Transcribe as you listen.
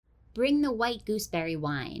Bring the white gooseberry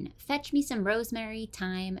wine. Fetch me some rosemary,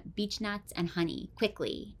 thyme, beech nuts, and honey,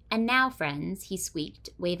 quickly. And now, friends, he squeaked,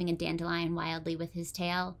 waving a dandelion wildly with his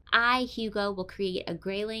tail, I, Hugo, will create a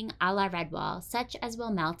grayling a la Redwall, such as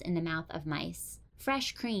will melt in the mouth of mice.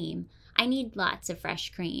 Fresh cream. I need lots of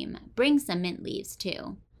fresh cream. Bring some mint leaves,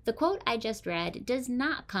 too. The quote I just read does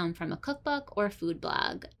not come from a cookbook or food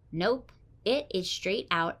blog. Nope. It is straight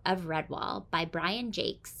out of Redwall by Brian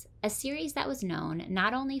Jakes, a series that was known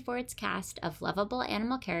not only for its cast of lovable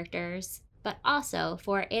animal characters, but also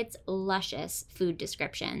for its luscious food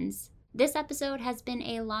descriptions. This episode has been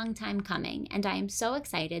a long time coming, and I am so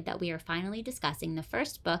excited that we are finally discussing the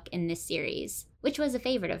first book in this series, which was a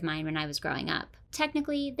favorite of mine when I was growing up.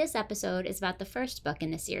 Technically, this episode is about the first book in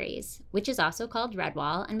the series, which is also called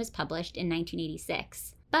Redwall and was published in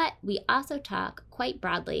 1986. But we also talk quite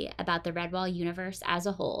broadly about the Redwall universe as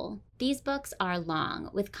a whole. These books are long,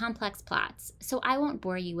 with complex plots, so I won't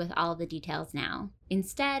bore you with all of the details now.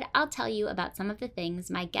 Instead, I'll tell you about some of the things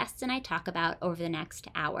my guests and I talk about over the next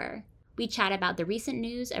hour. We chat about the recent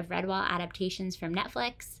news of Redwall adaptations from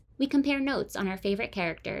Netflix. We compare notes on our favorite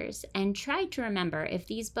characters, and try to remember if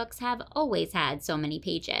these books have always had so many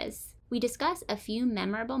pages. We discuss a few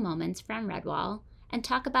memorable moments from Redwall, and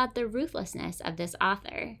talk about the ruthlessness of this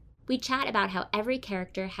author. We chat about how every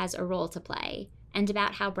character has a role to play, and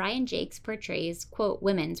about how Brian Jakes portrays, quote,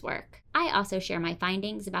 women's work. I also share my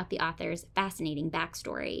findings about the author's fascinating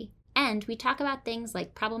backstory. And we talk about things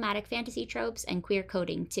like problematic fantasy tropes and queer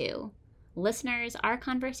coding, too. Listeners, our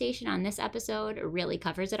conversation on this episode really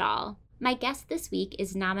covers it all. My guest this week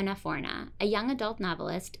is Namina Forna, a young adult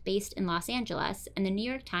novelist based in Los Angeles and the New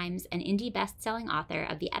York Times and indie best-selling author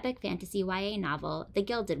of the epic fantasy YA novel, The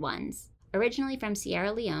Gilded Ones. Originally from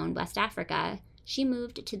Sierra Leone, West Africa, she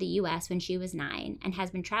moved to the US when she was 9 and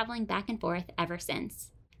has been traveling back and forth ever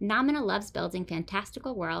since. Namina loves building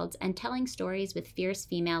fantastical worlds and telling stories with fierce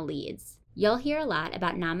female leads. You'll hear a lot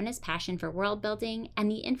about Namina's passion for world building and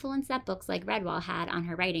the influence that books like Redwall had on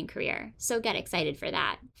her writing career, so get excited for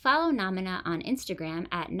that. Follow Namina on Instagram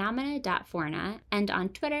at namina.forna and on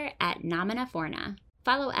Twitter at naminaforna.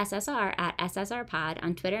 Follow SSR at SSRpod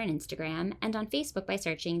on Twitter and Instagram, and on Facebook by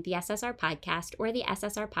searching the SSR Podcast or the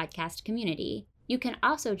SSR Podcast community. You can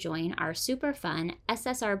also join our super fun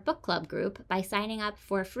SSR Book Club group by signing up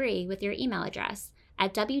for free with your email address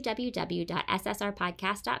at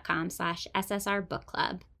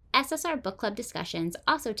www.ssrpodcast.com/ssrbookclub. SSR Book Club discussions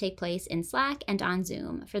also take place in Slack and on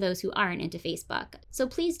Zoom for those who aren't into Facebook, so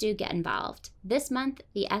please do get involved. This month,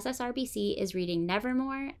 the SSRBC is reading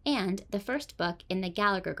Nevermore and the first book in the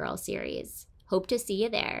Gallagher Girls series. Hope to see you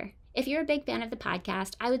there. If you're a big fan of the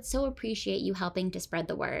podcast, I would so appreciate you helping to spread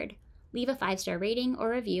the word. Leave a 5-star rating or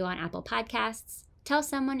review on Apple Podcasts. Tell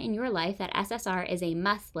someone in your life that SSR is a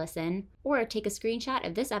must-listen, or take a screenshot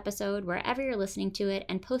of this episode wherever you're listening to it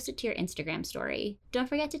and post it to your Instagram story. Don't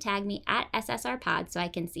forget to tag me at SSRpod so I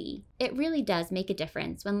can see. It really does make a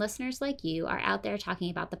difference when listeners like you are out there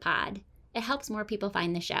talking about the pod. It helps more people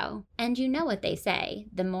find the show. And you know what they say,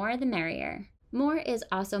 the more the merrier. More is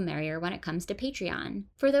also merrier when it comes to Patreon.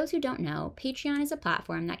 For those who don't know, Patreon is a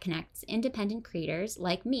platform that connects independent creators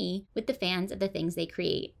like me with the fans of the things they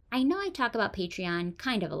create. I know I talk about Patreon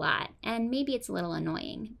kind of a lot, and maybe it's a little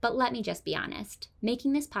annoying, but let me just be honest.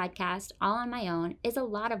 Making this podcast all on my own is a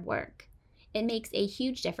lot of work. It makes a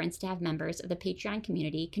huge difference to have members of the Patreon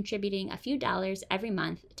community contributing a few dollars every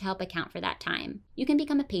month to help account for that time. You can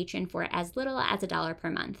become a patron for as little as $1 per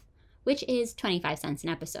month, which is 25 cents an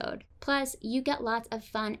episode. Plus, you get lots of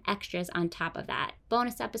fun extras on top of that.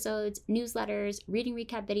 Bonus episodes, newsletters, reading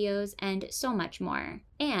recap videos, and so much more.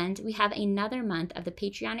 And we have another month of the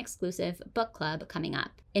Patreon-exclusive book club coming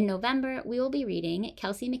up. In November, we will be reading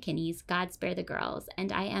Kelsey McKinney's God Spare the Girls,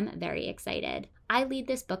 and I am very excited. I lead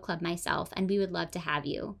this book club myself, and we would love to have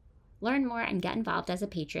you. Learn more and get involved as a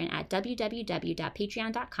patron at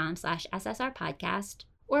www.patreon.com/ssrpodcast,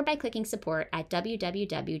 or by clicking support at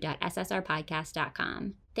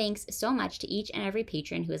www.ssrpodcast.com. Thanks so much to each and every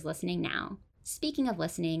patron who is listening now. Speaking of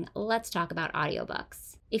listening, let's talk about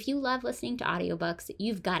audiobooks. If you love listening to audiobooks,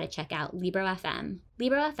 you've got to check out Libro FM.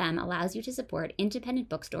 Libro FM allows you to support independent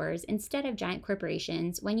bookstores instead of giant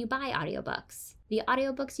corporations when you buy audiobooks. The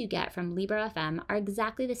audiobooks you get from Libro FM are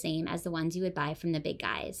exactly the same as the ones you would buy from the big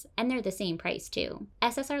guys, and they're the same price too.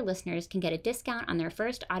 SSR listeners can get a discount on their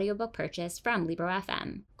first audiobook purchase from Libro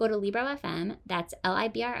FM. Go to Libro FM, that's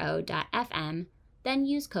libro.fm, then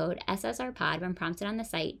use code SSRPOD when prompted on the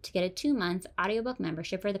site to get a 2-month audiobook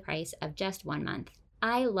membership for the price of just 1 month.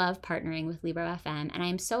 I love partnering with Libro FM, and I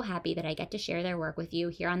am so happy that I get to share their work with you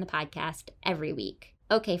here on the podcast every week.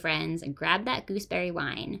 Okay, friends, grab that gooseberry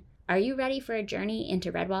wine. Are you ready for a journey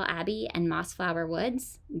into Redwall Abbey and Mossflower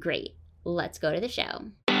Woods? Great. Let's go to the show.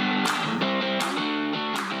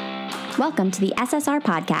 Welcome to the SSR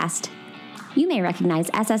podcast. You may recognize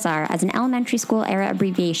SSR as an elementary school era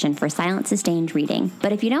abbreviation for silent sustained reading,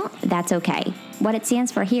 but if you don't, that's okay. What it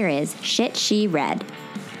stands for here is Shit She Read.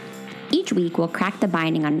 Each week, we'll crack the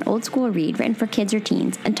binding on an old school read written for kids or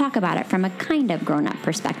teens and talk about it from a kind of grown-up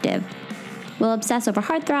perspective. We'll obsess over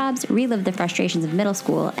heartthrobs, relive the frustrations of middle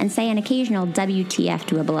school, and say an occasional WTF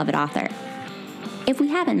to a beloved author. If we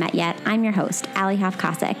haven't met yet, I'm your host, Allie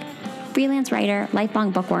Hoff-Kosick, freelance writer,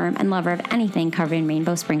 lifelong bookworm, and lover of anything covered in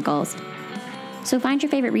rainbow sprinkles. So find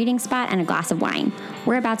your favorite reading spot and a glass of wine.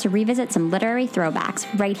 We're about to revisit some literary throwbacks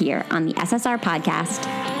right here on the SSR podcast.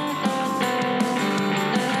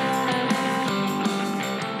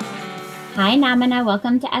 Hi, Namina.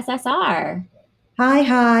 Welcome to SSR.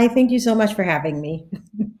 Hi. Thank you so much for having me.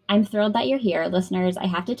 I'm thrilled that you're here. Listeners, I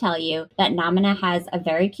have to tell you that Namina has a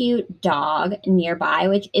very cute dog nearby,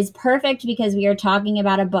 which is perfect because we are talking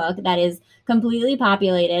about a book that is completely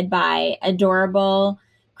populated by adorable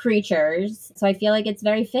creatures. So I feel like it's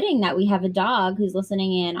very fitting that we have a dog who's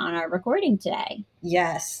listening in on our recording today.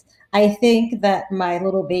 Yes, I think that my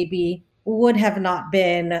little baby would have not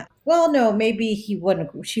been, well, no, maybe she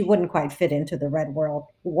wouldn't quite fit into the Redwall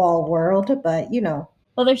world, but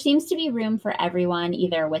Well, there seems to be room for everyone,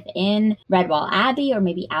 either within Redwall Abbey or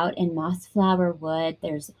maybe out in Mossflower Wood.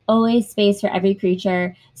 There's always space for every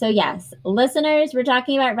creature. So yes, listeners, we're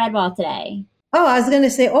talking about Redwall today. Oh, I was going to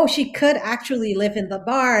say, she could actually live in the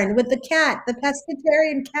barn with the cat, the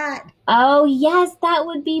pescatarian cat. Oh, yes, that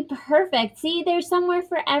would be perfect. See, there's somewhere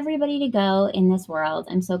for everybody to go in this world.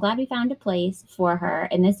 I'm so glad we found a place for her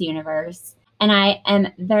in this universe. And I am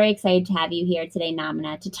very excited to have you here today,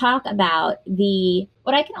 Namina, to talk about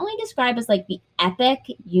what I can only describe as like the epic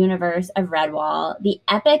universe of Redwall, the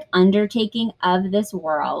epic undertaking of this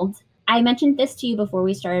world. I mentioned this to you before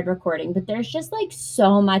we started recording, but there's just like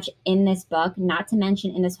so much in this book, not to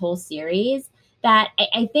mention in this whole series, that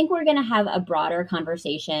I think we're going to have a broader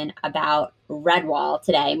conversation about Redwall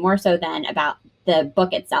today, more so than about the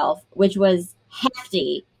book itself, which was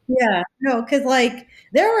hefty. Yeah, no, because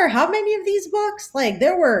there were how many of these books?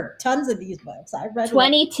 There were tons of these books. I read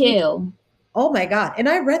 22. Oh my God. And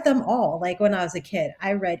I read them all. When I was a kid,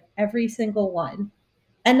 I read every single one.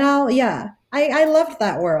 And now, yeah, I loved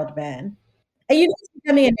that world, man. And it's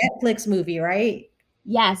becoming a Netflix movie, right?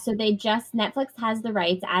 Yeah, so Netflix has the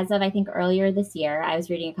rights as of, I think, earlier this year. I was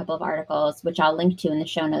reading a couple of articles, which I'll link to in the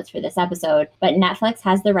show notes for this episode. But Netflix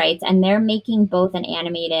has the rights, and they're making both an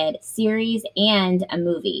animated series and a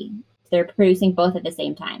movie. They're producing both at the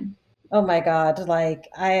same time. Oh my God, I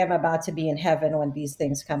am about to be in heaven when these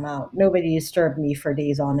things come out. Nobody disturbed me for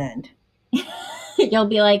days on end. You'll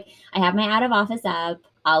be like, I have my out of office up.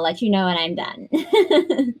 I'll let you know when I'm done.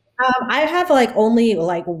 I have only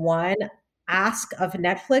one ask of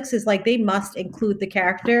Netflix is they must include the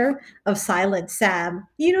character of Silent Sam.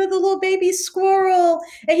 The little baby squirrel.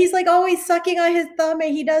 And he's always sucking on his thumb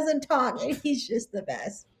and he doesn't talk. And he's just the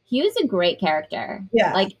best. He was a great character.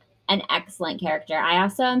 Yeah. An excellent character. I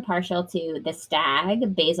also am partial to the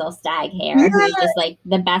stag, Basil Staghair, who is just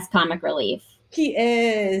the best comic relief. He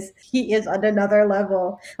is on another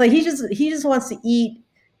level. He just wants to eat,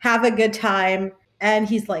 have a good time, and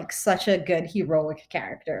he's such a good heroic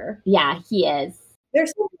character. Yeah, he is.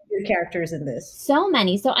 There's so many good characters in this. So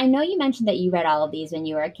many. So I know you mentioned that you read all of these when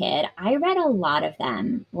you were a kid. I read a lot of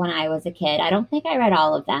them when I was a kid. I don't think I read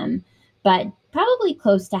all of them, but probably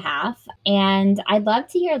close to half. And I'd love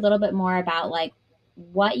to hear a little bit more about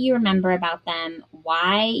what you remember about them,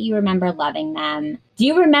 why you remember loving them. Do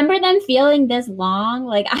you remember them feeling this long?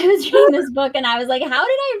 I was reading this book and I was like, how did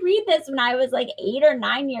I read this when I was 8 or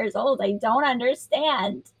 9 years old? I don't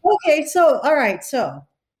understand. Okay, so all right, so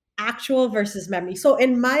actual versus memory. So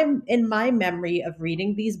in my memory of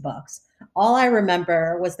reading these books, all I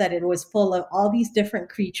remember was that it was full of all these different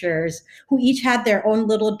creatures who each had their own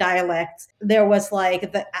little dialects. There was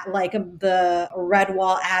the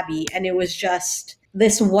Redwall Abbey, and it was just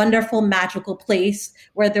this wonderful magical place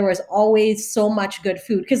where there was always so much good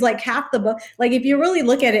food. Because half the book, if you really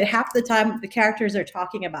look at it, half the time the characters are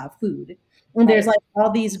talking about food. And there's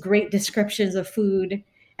all these great descriptions of food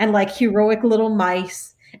and heroic little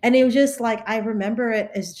mice. And it was just I remember it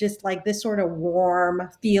as just this sort of warm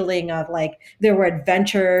feeling of there were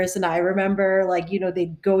adventures. And I remember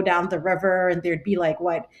they'd go down the river and there'd be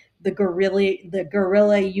the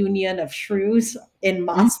guerrilla union of shrews in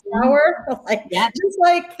Mossflower,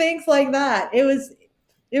 just things like that.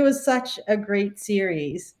 It was such a great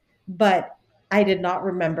series. But I did not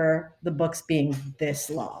remember the books being this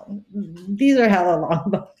long. These are hella long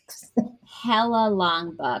books. Hella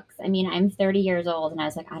long books. I mean, I'm 30 years old and I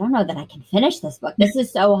was like, I don't know that I can finish this book. This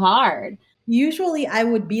is so hard. Usually I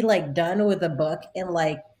would be like done with a book in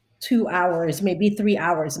like 2 hours, maybe 3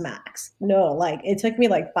 hours max. No, like it took me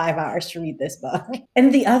like 5 hours to read this book.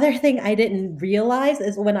 And the other thing I didn't realize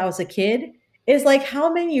is when I was a kid is like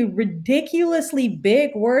how many ridiculously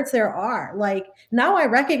big words there are. Like now I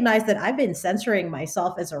recognize that I've been censoring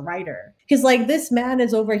myself as a writer. Because like this man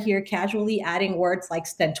is over here casually adding words like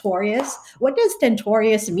stentorious. What does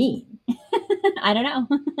stentorious mean? I don't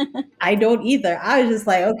know. I don't either. I was just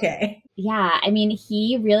like, okay. Yeah, I mean,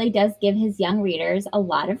 he really does give his young readers a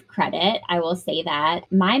lot of credit. I will say that.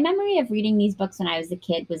 My memory of reading these books when I was a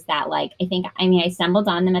kid was that, like, I mean, I stumbled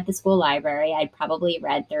on them at the school library. I'd probably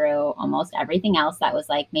read through almost everything else that was,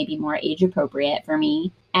 like, maybe more age appropriate for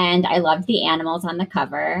me. And I loved the animals on the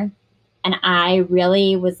cover. And I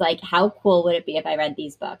really was like, how cool would it be if I read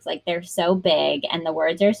these books? Like, they're so big and the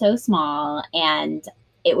words are so small. And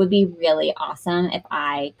it would be really awesome if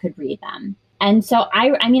I could read them. And so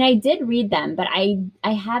I mean, I did read them, but I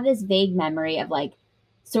have this vague memory of like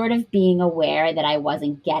sort of being aware that I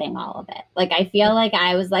wasn't getting all of it. Like I feel like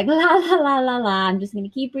I was like la la la la la. I'm just going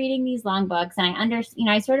to keep reading these long books, and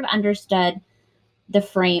I sort of understood the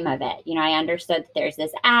frame of it. You know, I understood that there's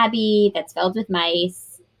this abbey that's filled with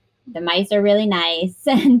mice. The mice are really nice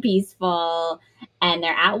and peaceful, and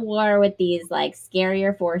they're at war with these like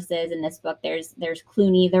scarier forces. In this book, there's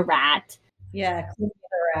Clooney the rat. Yeah, Clea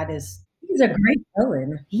Rat is he's a great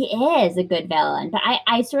villain. He is a good villain, but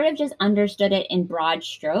I sort of just understood it in broad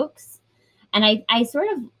strokes. And I sort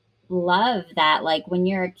of love that, like, when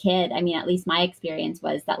you're a kid, I mean, at least my experience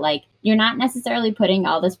was that, like, you're not necessarily putting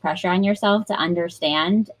all this pressure on yourself to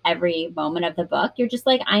understand every moment of the book. You're just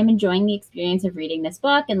like, I'm enjoying the experience of reading this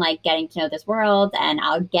book and, like, getting to know this world, and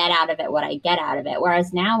I'll get out of it what I get out of it.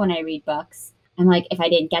 Whereas now when I read books, I'm like, if I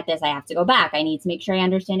didn't get this, I have to go back. I need to make sure I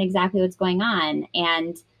understand exactly what's going on.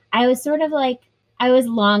 And I was sort of like, I was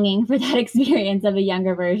longing for that experience of a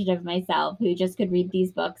younger version of myself who just could read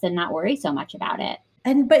these books and not worry so much about it.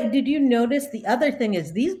 And but did you notice the other thing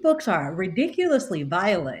is these books are ridiculously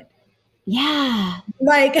violent. Yeah.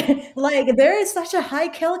 Like there is such a high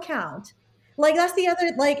kill count. Like that's the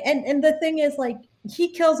other like and the thing is like he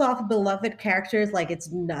kills off beloved characters like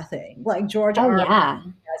it's nothing. Like George Oh, R. yeah.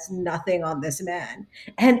 has nothing on this man.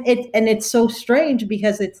 And it's so strange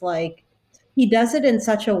because it's like he does it in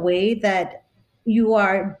such a way that you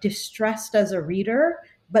are distressed as a reader,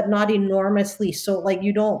 but not enormously so like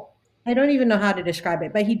you don't I don't even know how to describe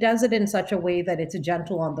it, but he does it in such a way that it's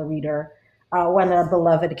gentle on the reader when a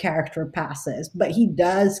beloved character passes. But he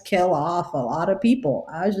does kill off a lot of people.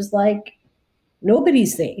 I was just like,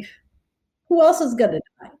 nobody's safe. Who else is gonna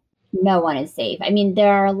die? No one is safe. I mean,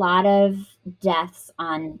 there are a lot of deaths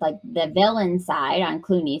on like the villain side, on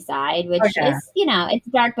Clooney's side, Oh which yeah, is, it's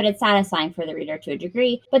dark, but it's satisfying for the reader to a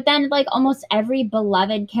degree. But then, like, almost every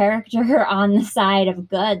beloved character on the side of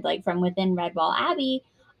good, like from within Redwall Abbey,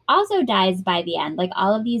 also dies by the end. Like,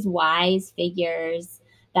 all of these wise figures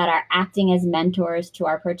that are acting as mentors to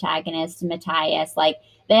our protagonist, Matthias, like,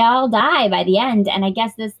 they all die by the end. And I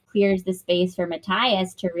guess this clears the space for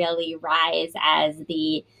Matthias to really rise as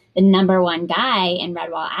the number one guy in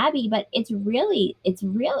Redwall Abbey, but it's really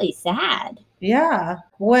sad. yeah.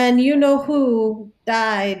 When you know who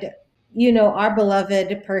died, our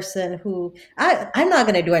beloved person who I'm not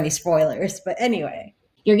gonna do any spoilers, but anyway,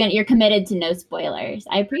 You're committed to no spoilers.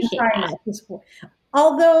 I I'm appreciate trying that. not to spoil.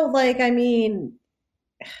 Although, like, I mean,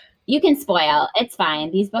 You can spoil. It's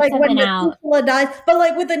fine. These books like have when been out. Methuselah dies, but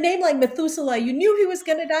like with a name like Methuselah, you knew he was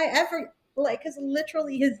gonna die ever, like, because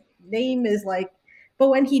literally his name is like. But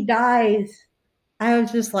when he dies, I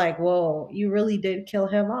was just like, "Whoa, you really did kill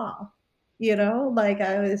him off." Like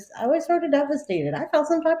I was sort of devastated. I felt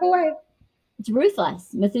some type of way. It's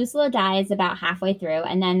ruthless. Methuselah dies about halfway through,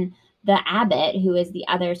 and then the abbot, who is the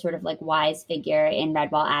other sort of like wise figure in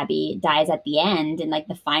Redwall Abbey, dies at the end in like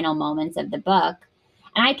the final moments of the book.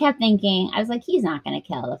 And I kept thinking, I was like, he's not going to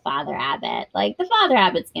kill the Father Abbot. Like, the Father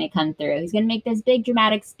Abbot's going to come through. He's going to make this big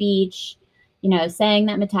dramatic speech, saying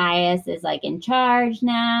that Matthias is like in charge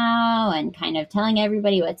now and kind of telling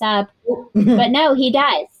everybody what's up. But no, he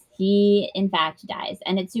dies. He, in fact, dies.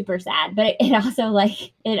 And it's super sad. But it also,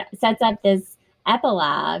 like, it sets up this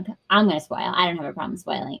epilogue. I'm going to spoil. I don't have a problem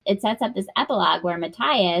spoiling. It sets up this epilogue where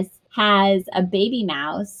Matthias has a baby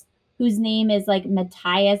mouse whose name is like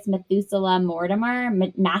Matthias Methuselah Mortimer,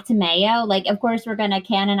 Matameo. Like, of course, we're gonna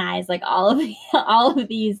canonize like all of all of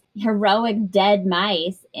these heroic dead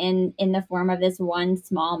mice in the form of this one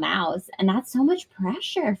small mouse, and that's so much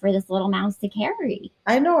pressure for this little mouse to carry.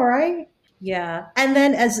 I know, right? Yeah. And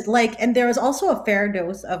then as like, and there was also a fair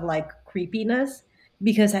dose of like creepiness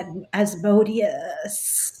because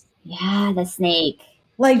Asmodeus, Yeah, the snake,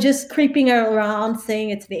 like just creeping around saying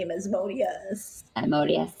its name Asmodeus.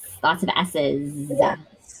 Modius, lots of S's.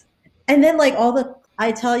 Yes. And then like all the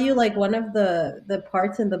I tell you like one of the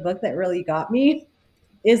parts in the book that really got me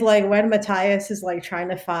is like when Matthias is like trying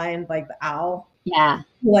to find like the owl Yeah.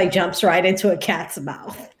 who like jumps right into a cat's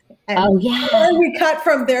mouth. And Oh then yeah. we cut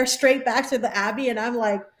from there straight back to the Abbey and I'm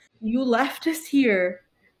like, you left us here.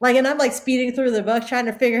 Like and I'm like speeding through the book trying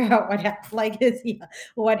to figure out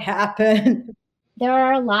what happened. There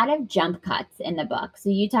are a lot of jump cuts in the book. So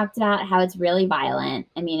you talked about how it's really violent.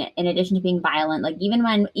 I mean, in addition to being violent, like even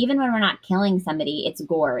when we're not killing somebody, it's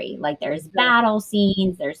gory. Like there's battle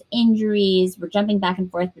scenes, there's injuries. We're jumping back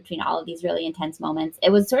and forth between all of these really intense moments.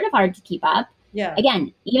 It was sort of hard to keep up. Yeah.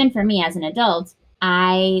 Again, even for me as an adult,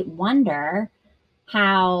 I wonder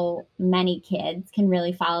how many kids can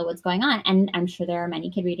really follow what's going on, and I'm sure there are many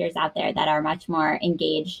kid readers out there that are much more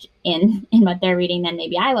engaged in what they're reading than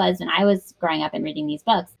maybe I was when I was growing up and reading these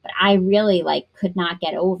books. But I really like could not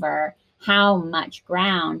get over how much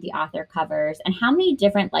ground the author covers and how many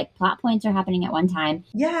different like plot points are happening at one time,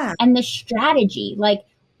 Yeah. and the strategy. Like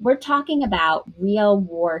we're talking about real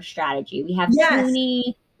war strategy. We have Yes.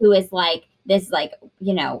 Clooney, who is like this like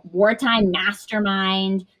wartime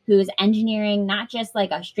mastermind who's engineering not just like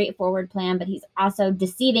a straightforward plan, but he's also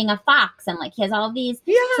deceiving a fox, and like he has all of these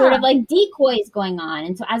sort Yeah. of like decoys going on.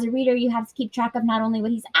 And so as a reader, you have to keep track of not only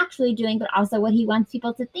what he's actually doing, but also what he wants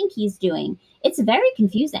people to think he's doing. It's very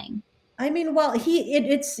confusing. I mean, well,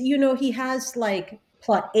 it's he has like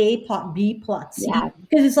plot A, plot B, plot C. Yeah.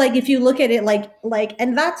 Because it's like if you look at it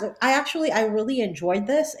and that's I really enjoyed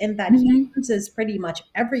this in that he Mm-hmm. uses pretty much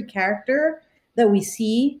every character that we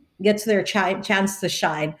see gets their chance to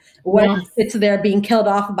shine. Whether Yes. it's they're being killed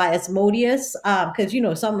off by Asmodeus,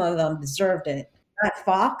 because some of them deserved it. That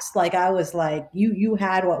fox, like I was like, you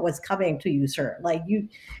had what was coming to you, sir. Like you,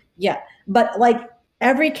 yeah. But like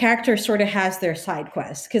every character sort of has their side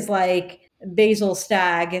quest because like Basil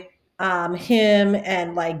Stagg, him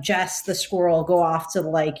and like Jess the squirrel go off to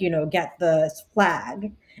like get the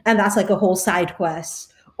flag, and that's like a whole side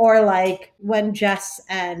quest. Or like when Jess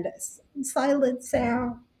and Silent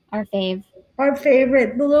Sam, Our fave. our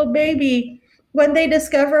favorite, the little baby, when they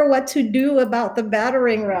discover what to do about the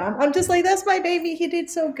battering ram. I'm just like, that's my baby. He did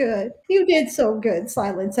so good. You did so good,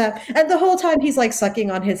 Silent Sam. And the whole time he's like sucking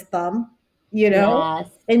on his thumb, Yes.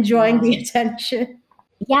 enjoying Yeah. the attention.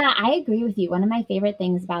 Yeah, I agree with you. One of my favorite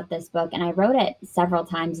things about this book, and I wrote it several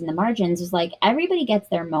times in the margins, is like everybody gets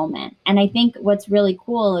their moment. And I think what's really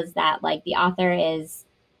cool is that like the author is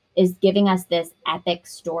giving us this epic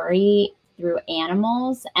story through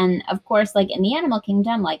animals. And of course, like in the animal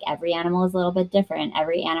kingdom, like every animal is a little bit different.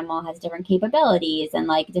 Every animal has different capabilities and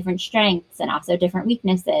like different strengths and also different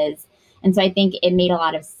weaknesses. And so I think it made a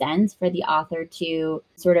lot of sense for the author to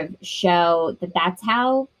sort of show that that's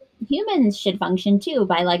how humans should function too,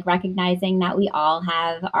 by like recognizing that we all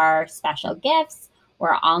have our special gifts.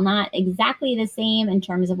 We're all not exactly the same in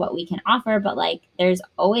terms of what we can offer, but like there's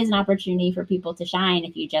always an opportunity for people to shine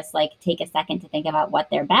if you just like take a second to think about what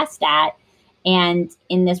they're best at. And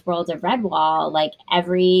in this world of Redwall, like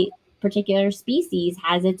every particular species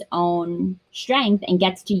has its own strength and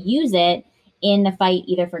gets to use it in the fight,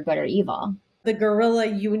 either for good or evil. The guerrilla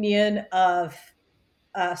union of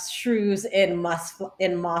shrews in moss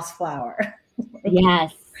flower. Like,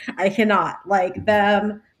 Yes. I cannot like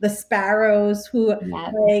them. The sparrows who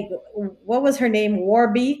Yeah. like what was her name,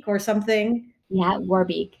 Warbeak or something. Yeah.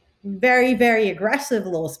 Warbeak. Very very aggressive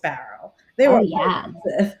little sparrow. They Oh, were yeah.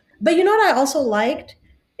 aggressive. But you know what I also liked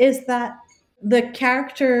is that the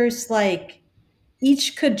characters like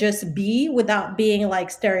each could just be without being like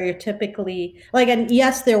stereotypically like, and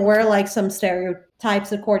yes there were like some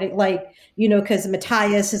stereotypes according like because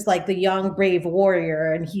Matthias is like the young brave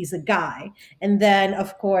warrior and he's a guy, and then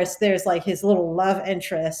of course there's like his little love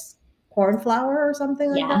interest, Cornflower or something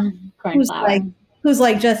like that, Yeah. who's like Cornflower. who's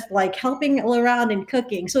like just like helping around and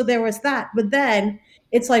cooking. So there was that, but then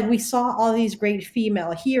it's like we saw all these great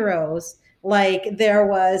female heroes. Like there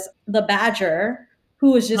was the badger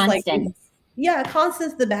who was just like, Constance. yeah,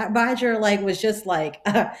 Constance the Badger like was just like,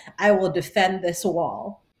 I will defend this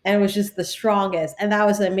wall, and it was just the strongest, and that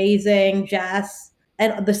was amazing. Jess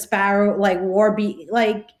and the Sparrow, like Warby,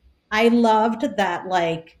 like I loved that.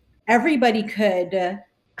 Like everybody could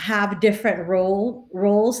have different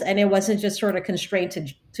roles, and it wasn't just sort of constrained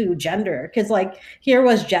to gender, because like here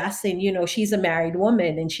was Jess, and she's a married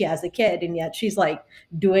woman and she has a kid, and yet she's like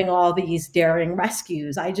doing all these daring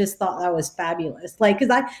rescues. I just thought that was fabulous, like because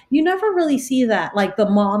I you never really see that, like the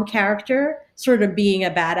mom character sort of being a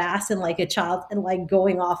badass and like a child and like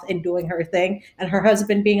going off and doing her thing, and her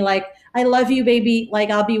husband being like, I love you baby, like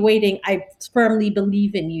I'll be waiting, I firmly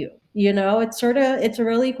believe in you. It's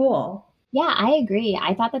really cool. Yeah, I agree.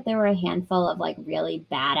 I thought that there were a handful of like really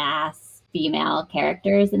badass female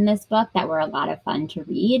characters in this book that were a lot of fun to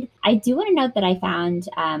read. I do want to note that I found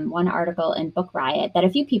one article in Book Riot that a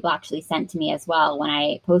few people actually sent to me as well when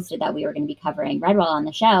I posted that we were going to be covering Redwall on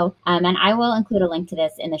the show. And I will include a link to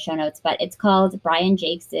this in the show notes, but it's called Brian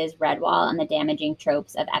Jakes's Redwall and the Damaging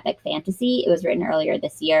Tropes of Epic Fantasy. It was written earlier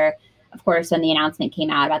this year. Of course, when the announcement came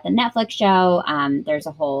out about the Netflix show, there's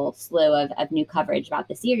a whole slew of new coverage about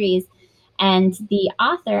the series. And the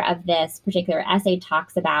author of this particular essay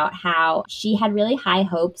talks about how she had really high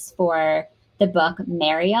hopes for the book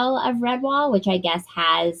Mariel of Redwall, which I guess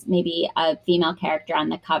has maybe a female character on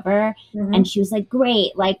the cover. And Mhm. she was like,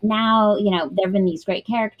 great, like now, there have been these great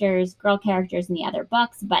characters, girl characters in the other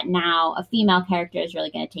books, but now a female character is really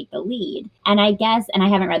going to take the lead. And I guess, and I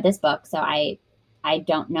haven't read this book, so I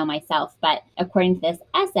don't know myself, but according to this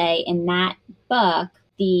essay, in that book,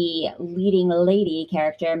 the leading lady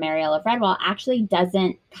character, Mariel of Redwall, actually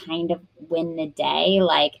doesn't kind of win the day.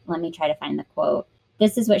 Like, let me try to find the quote.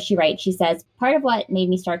 This is what she writes. She says, part of what made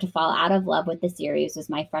me start to fall out of love with the series was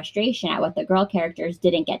my frustration at what the girl characters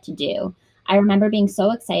didn't get to do. I remember being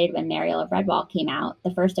so excited when Mariel of Redwall came out,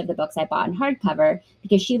 the first of the books I bought in hardcover,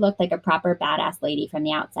 because she looked like a proper badass lady from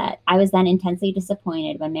the outset. I was then intensely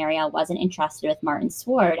disappointed when Mariel wasn't entrusted with Martin's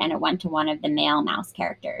sword and it went to one of the male mouse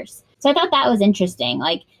characters. So I thought that was interesting.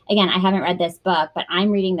 Like, again, I haven't read this book, but I'm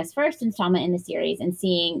reading this first installment in the series and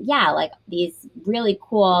seeing, yeah, like these really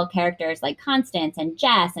cool characters like Constance and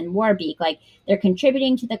Jess and Warbeak, like they're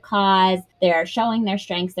contributing to the cause, they're showing their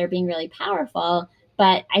strengths, they're being really powerful.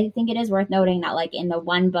 But I think it is worth noting that, like, in the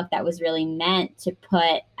one book that was really meant to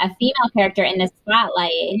put a female character in the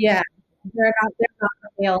spotlight, Yeah, they're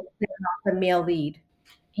not the male lead.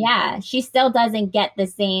 yeah, she still doesn't get the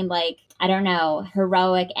same, like, I don't know,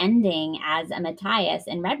 heroic ending as a Matthias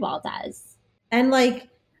in Redwall does. And like,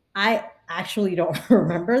 I actually don't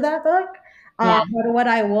remember that book. Yeah. But what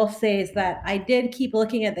I will say is that I did keep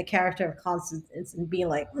looking at the character of Constance and being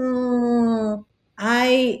like,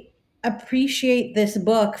 I appreciate this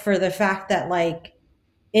book for the fact that, like,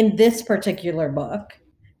 in this particular book,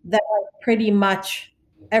 that like pretty much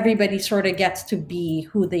everybody sort of gets to be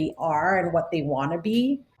who they are and what they want to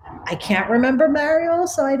be. I can't remember Mario,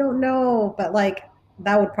 so I don't know, but like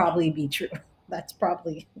that would probably be true. That's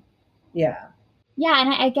probably, yeah. Yeah,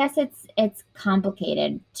 and I guess it's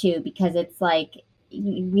complicated too because it's like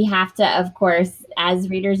we have to, of course, as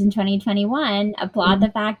readers in 2021, applaud the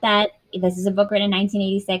fact that this is a book written in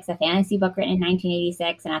 1986, a fantasy book written in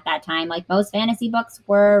 1986, and at that time, like most fantasy books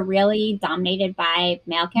were really dominated by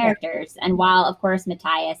male Yeah. characters. And while, of course,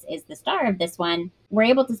 Matthias is the star of this one, we're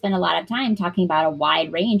able to spend a lot of time talking about a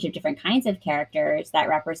wide range of different kinds of characters that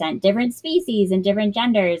represent different species and different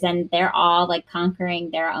genders, and they're all like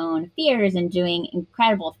conquering their own fears and doing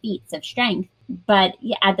incredible feats of strength. But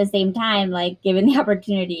at the same time, like given the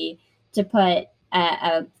opportunity to put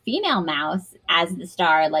a female mouse as the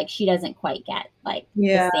star, like she doesn't quite get like the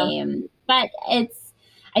Yeah. same. But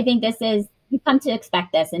I think this is you come to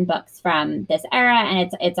expect this in books from this era,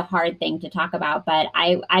 and it's a hard thing to talk about. But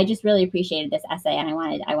I just really appreciated this essay, and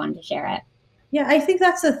I wanted to share it. Yeah, I think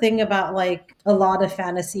that's the thing about like a lot of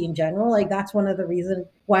fantasy in general. Like that's one of the reasons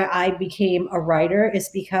why I became a writer, is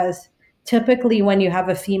because typically when you have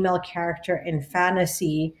a female character in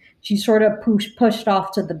fantasy, she's sort of pushed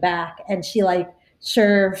off to the back, and she like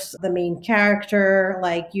serves the main character,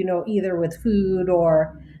 like, either with food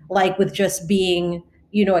or like with just being,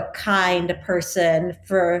 a kind person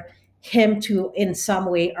for him to in some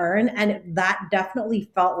way earn. And that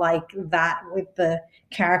definitely felt like that with the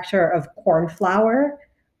character of Cornflower.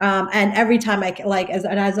 And every time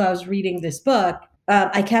as I was reading this book,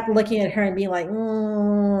 I kept looking at her and being like,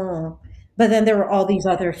 but then there were all these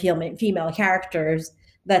other female characters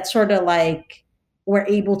that sort of like were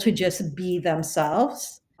able to just be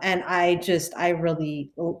themselves. And I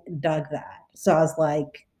really dug that. So I was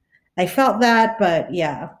like, I felt that, but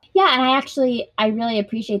yeah. Yeah, and I really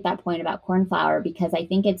appreciate that point about Cornflower because I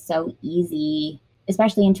think it's so easy,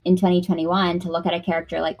 especially in 2021, to look at a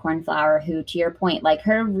character like Cornflower, who, to your point, like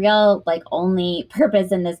her real like only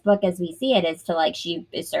purpose in this book as we see it is to like, she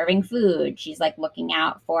is serving food, she's like looking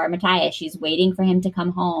out for Matthias, she's waiting for him to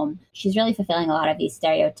come home, she's really fulfilling a lot of these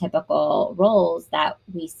stereotypical roles that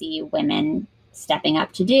we see women stepping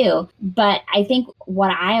up to do. But I think what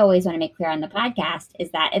I always want to make clear on the podcast is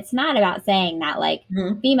that it's not about saying that like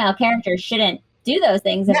female characters shouldn't do those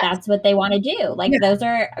things if Yes. that's what they want to do. Like Yeah. those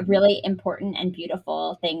are really important and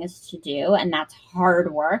beautiful things to do. And that's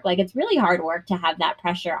hard work. Like it's really hard work to have that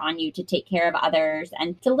pressure on you to take care of others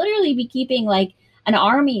and to literally be keeping like an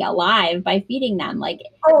army alive by feeding them. Like,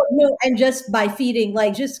 Oh no, and just by feeding,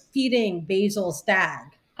 like just feeding Basil Stag.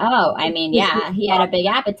 oh, I mean, yeah, he had a big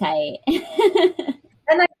appetite.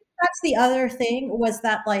 And I think that's the other thing was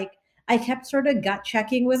that like I kept sort of gut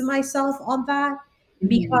checking with myself on that Mhm.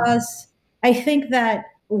 because I think that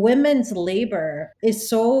women's labor is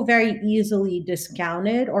so very easily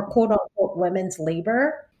discounted or quote unquote women's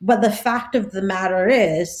labor. But the fact of the matter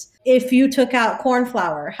is, if you took out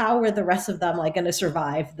Cornflower, how were the rest of them like going to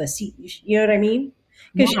survive the siege? You know what I mean?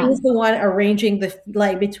 Because she Yeah. was the one arranging the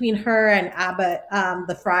like between her and Abbott,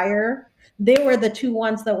 the friar, they were the two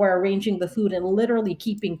ones that were arranging the food and literally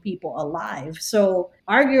keeping people alive. So,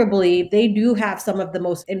 arguably, they do have some of the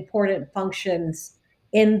most important functions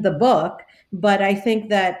in the book. But I think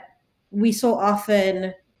that we so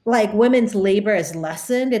often, like, women's labor is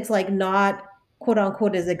lessened. It's like not quote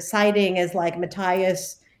unquote as exciting as like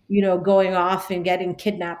Matthias, going off and getting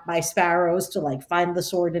kidnapped by sparrows to like find the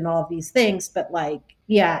sword and all of these things. But like,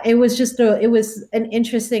 yeah, it was an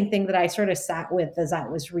interesting thing that I sort of sat with as I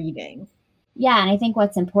was reading. Yeah, and I think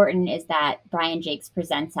what's important is that Brian Jakes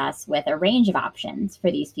presents us with a range of options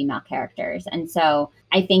for these female characters. And so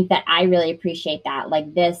I think that I really appreciate that.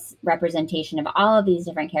 Like this representation of all of these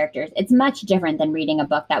different characters, it's much different than reading a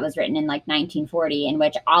book that was written in like 1940, in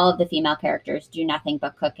which all of the female characters do nothing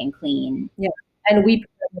but cook and clean. Yeah. And we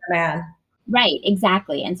the man. Right,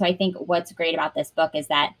 exactly. And so I think what's great about this book is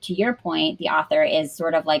that, to your point, the author is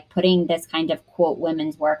sort of like putting this kind of quote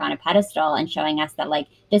women's work on a pedestal and showing us that like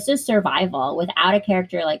this is survival. Without a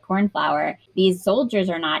character like Cornflower, these soldiers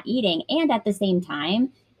are not eating. And at the same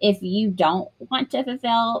time, if you don't want to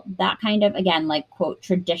fulfill that kind of, again, like quote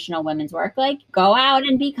traditional women's work, like go out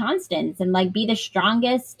and be Constance and like be the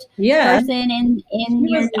strongest Yeah. person She in was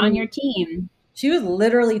your on your team. she was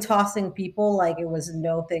literally tossing people like it was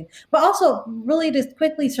no thing. But also, really to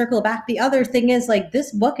quickly circle back, the other thing is like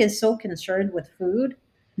this book is so concerned with food.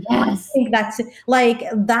 I Yes. think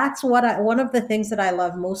that's what one of the things that I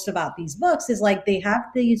love most about these books is like they have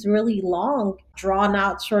these really long, drawn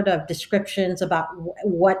out sort of descriptions about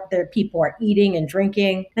what their people are eating and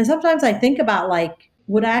drinking. And sometimes I think about like,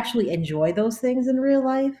 would I actually enjoy those things in real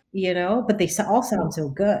life? But they all sound so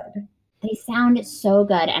good. They sound so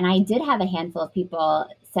good. And I did have a handful of people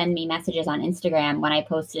send me messages on Instagram when I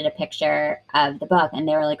posted a picture of the book and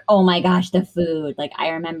they were like, "Oh my gosh, the food." Like I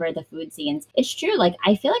remember the food scenes. It's true. Like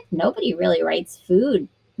I feel like nobody really writes food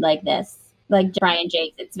like this. Like Brian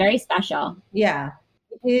Jakes. It's very special. Yeah.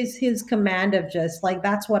 His command of just like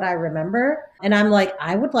that's what I remember. And I'm like,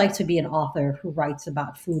 I would like to be an author who writes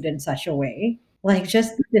about food in such a way. Like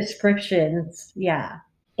just the descriptions. Yeah.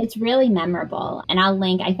 It's really memorable. And I'll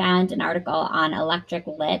link, I found an article on Electric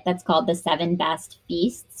Lit that's called The Seven Best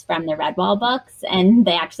Feasts from the Redwall books. And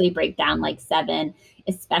they actually break down like seven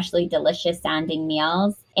especially delicious sounding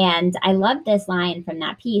meals. And I love this line from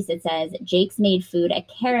that piece. It says, Jakes made food a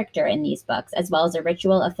character in these books, as well as a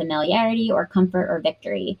ritual of familiarity or comfort or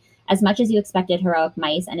victory. As much as you expected heroic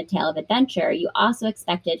mice and a tale of adventure, you also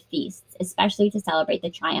expected feasts, especially to celebrate the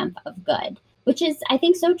triumph of good. Which is, I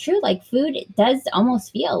think, so true. Like, food does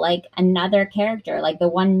almost feel like another character, like the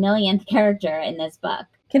 1 millionth character in this book.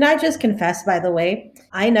 Can I just confess, by the way,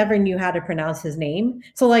 I never knew how to pronounce his name.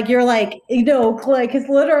 So, like, you're like, like, because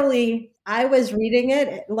literally, I was reading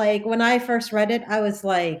it. Like, when I first read it, I was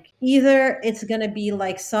like, either it's going to be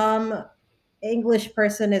like some English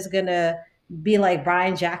person is going to be like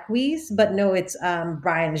Brian Jacques, but no, it's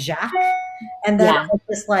Brian Jacques. And then I Yeah. was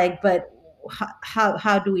just like, but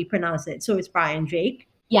how do we pronounce it? So it's Brian Jake.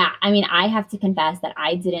 Yeah, I mean, I have to confess that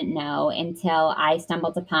I didn't know until I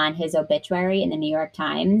stumbled upon his obituary in the New York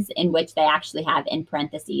Times, in which they actually have in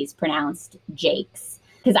parentheses pronounced Jakes.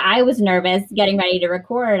 Because I was nervous getting ready to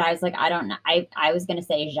record. I was like, I don't know. I was going to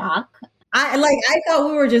say Jacques. I thought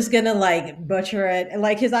we were just gonna like butcher it, and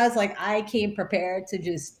like because I was like I came prepared to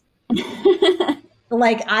just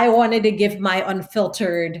like I wanted to give my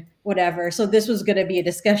unfiltered whatever. So this was gonna be a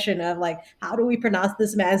discussion of like how do we pronounce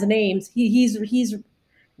this man's names? He's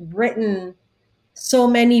written so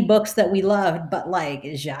many books that we loved, but like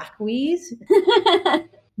Jacques,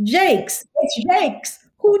 Jake's, it's Jake's.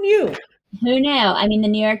 Who knew? Who knew? I mean, the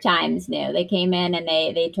New York Times knew. They came in and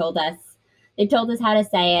they told us how to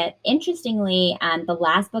say it. Interestingly, the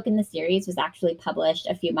last book in the series was actually published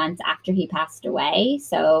a few months after he passed away.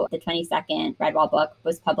 So the 22nd Redwall book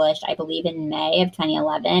was published, I believe, in May of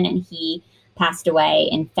 2011, and he passed away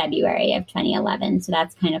in February of 2011. So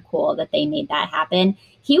that's kind of cool that they made that happen.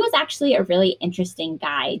 He was actually a really interesting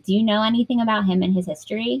guy. Do you know anything about him and his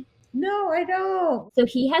history? No, I don't. So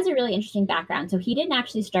he has a really interesting background. So he didn't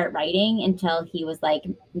actually start writing until he was like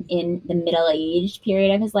in the middle aged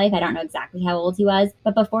period of his life. I don't know exactly how old he was,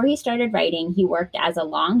 but before he started writing, he worked as a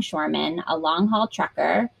longshoreman, a long haul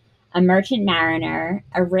trucker, a merchant mariner,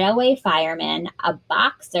 a railway fireman, a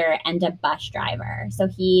boxer, and a bus driver. So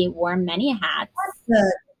he wore many hats.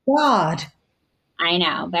 The God. I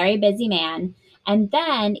know, very busy man. And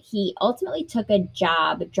then he ultimately took a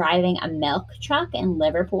job driving a milk truck in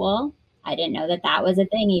Liverpool. I didn't know that that was a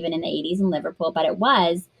thing even in the 80s in Liverpool, but it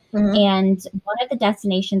was. Mhm. And one of the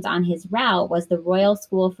destinations on his route was the Royal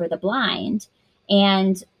School for the Blind.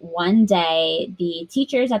 And one day, the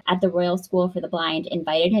teachers at the Royal School for the Blind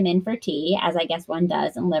invited him in for tea, as I guess one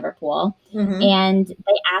does in Liverpool. Mhm. And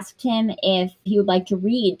they asked him if he would like to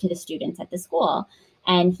read to the students at the school,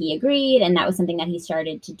 and he agreed, and that was something that he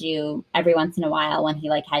started to do every once in a while when he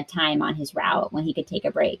like had time on his route, when he could take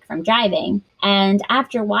a break from driving. And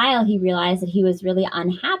after a while he realized that he was really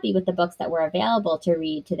unhappy with the books that were available to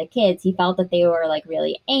read to the kids. He felt that they were like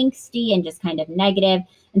really angsty and just kind of negative,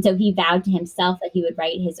 and so he vowed to himself that he would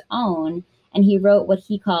write his own. And he wrote what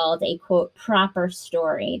he called a quote proper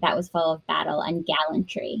story that was full of battle and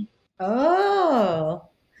gallantry. Oh.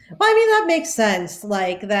 Well, I mean, that makes sense.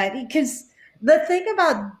 Like that, because the thing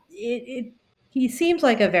about it, he seems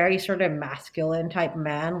like a very sort of masculine type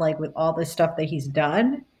man, like with all the stuff that he's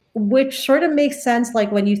done, which sort of makes sense.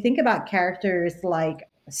 Like when you think about characters like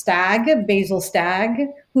Basil Stagg,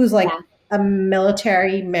 who's like Yeah. a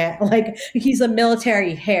military man, like he's a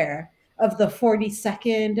military hair of the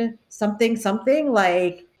 42nd something something.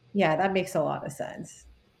 Like, yeah, that makes a lot of sense.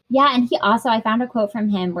 Yeah, and he also, I found a quote from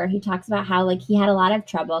him where he talks about how like he had a lot of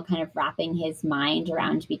trouble kind of wrapping his mind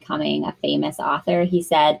around becoming a famous author. He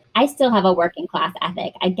said, "I still have a working class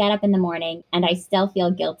ethic. I get up in the morning and I still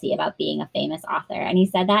feel guilty about being a famous author." And he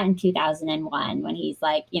said that in 2001 when he's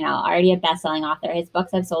like, you know, already a best-selling author. His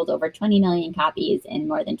books have sold over 20 million copies in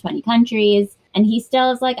more than 20 countries, and he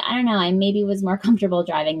still is like, I don't know, I maybe was more comfortable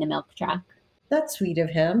driving the milk truck. That's sweet of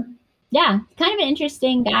him. Yeah, kind of an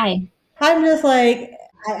interesting guy. I'm just like,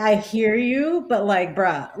 I hear you, but like,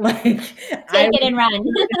 bruh, like, I Take it would, and run.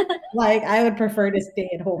 I would prefer to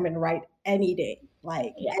stay at home and write any day,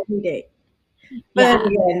 like Yeah. any day. But Yeah.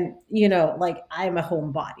 again, like I'm a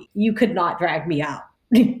homebody. You could not drag me out.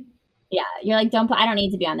 Yeah, you're like, don't put, I don't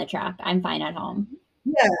need to be on the truck. I'm fine at home.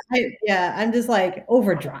 Yeah, I'm just like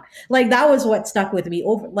overdrive. Like that was what stuck with me.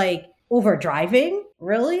 Over driving,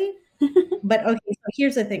 really? But okay, so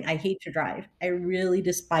here's the thing. I hate to drive. I really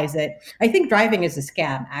despise it. I think driving is a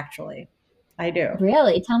scam, actually. I do.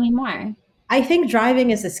 Really? Tell me more. I think driving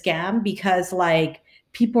is a scam because like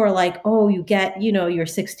people are like, "Oh, you get, you're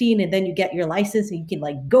 16 and then you get your license and you can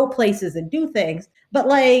like go places and do things." But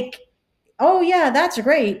like, oh yeah, that's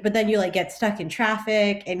great, but then you like get stuck in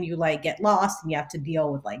traffic and you like get lost and you have to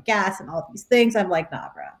deal with like gas and all these things. I'm like, "Nah,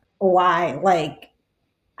 bro. Why?" Like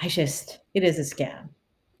it is a scam.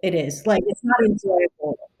 It is. Like it's not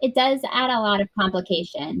enjoyable. It does add a lot of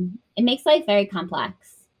complication. It makes life very complex.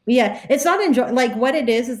 Yeah, it's not enjoy like what it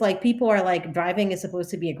is like people are like driving is supposed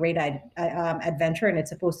to be a great adventure and it's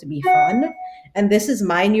supposed to be fun. And this is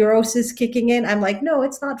my neurosis kicking in. I'm like, no,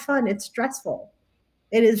 it's not fun. It's stressful.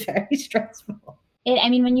 It is very stressful. I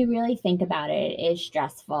mean, when you really think about it, it is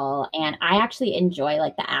stressful. And I actually enjoy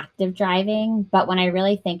like the act of driving. But when I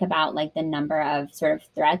really think about like the number of sort of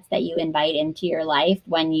threats that you invite into your life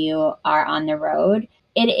when you are on the road,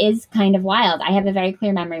 it is kind of wild. I have a very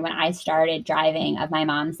clear memory when I started driving of my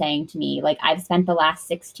mom saying to me, like, I've spent the last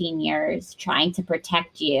 16 years trying to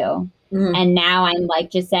protect you. Mhm. And now I'm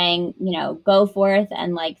like just saying, you know, go forth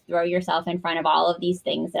and like throw yourself in front of all of these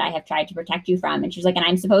things that I have tried to protect you from. And she's like, and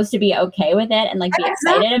I'm supposed to be okay with it and like be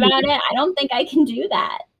excited Exactly. about it. I don't think I can do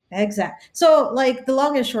that. Exactly. So, like, the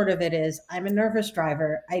long and short of it is, I'm a nervous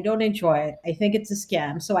driver. I don't enjoy it. I think it's a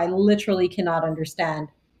scam. So, I literally cannot understand.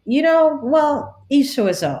 Well, each to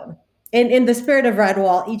his own. In the spirit of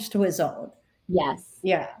Redwall, each to his own. Yes.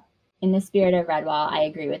 Yeah. In the spirit of Redwall, I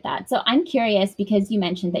agree with that. So I'm curious because you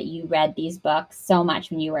mentioned that you read these books so much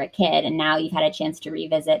when you were a kid, and now you've had a chance to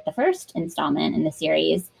revisit the first installment in the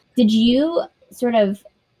series. Did you sort of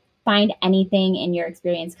find anything in your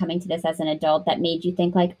experience coming to this as an adult that made you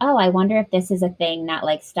think like, oh, I wonder if this is a thing that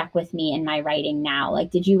like stuck with me in my writing now?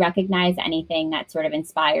 Like, did you recognize anything that sort of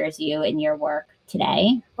inspires you in your work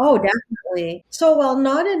today? Oh, definitely. So, well,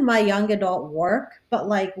 not in my young adult work, but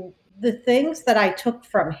like the things that I took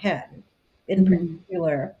from him in Mhm.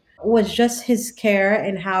 particular was just his care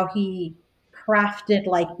and how he crafted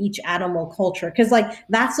like each animal culture. Because like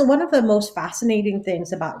that's one of the most fascinating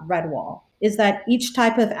things about Redwall is that each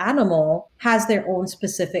type of animal has their own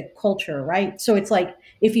specific culture, right? So it's like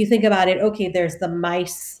if you think about it, okay, there's the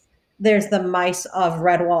mice of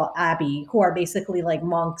Redwall Abbey who are basically like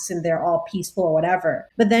monks and they're all peaceful or whatever.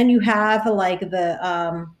 But then you have like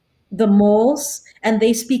the moles and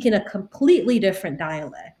they speak in a completely different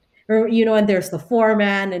dialect. Or, you know, and there's the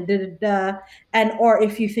foreman and da da da. And or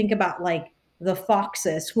if you think about like the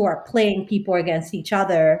foxes who are playing people against each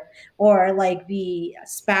other, or like the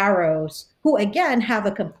sparrows who again have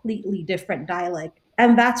a completely different dialect.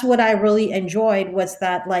 And that's what I really enjoyed was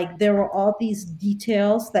that like there were all these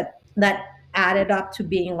details that added up to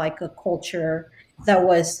being like a culture that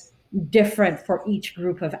was different for each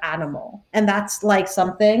group of animal. And that's like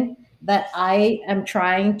something that I am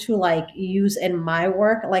trying to like use in my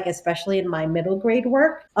work, like especially in my middle grade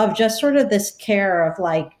work, of just sort of this care of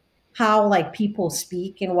like how like people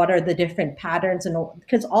speak and what are the different patterns, and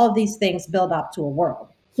because all of these things build up to a world.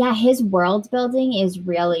 Yeah, his world building is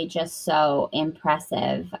really just so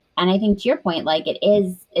impressive. And I think to your point, like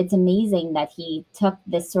it's amazing that he took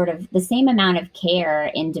this sort of the same amount of care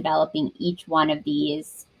in developing each one of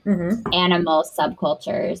these Mm-hmm. animal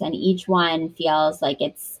subcultures, and each one feels like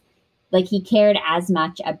it's like he cared as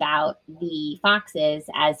much about the foxes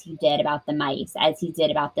as he did about the mice, as he did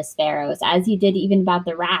about the sparrows, as he did even about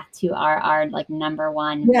the rats, who are our like number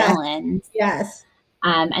one Yes, villains. yes.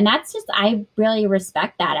 And that's just, I really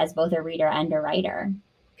respect that as both a reader and a writer.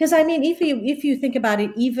 Because I mean, if you think about it,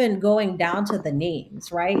 even going down to the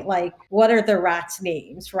names, right? Like, what are the rats'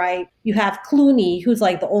 names, right? You have Clooney, who's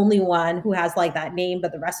like the only one who has like that name,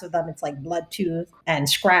 but the rest of them, it's like Bloodtooth and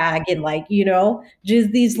Scrag, and like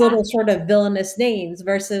just these Yeah. little sort of villainous names.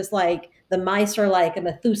 Versus like the mice are like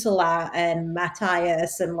Methuselah and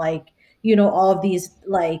Matthias, and like all of these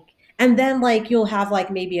like. And then like you'll have like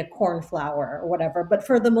maybe a cornflower or whatever. But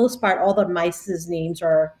for the most part, all the mice's names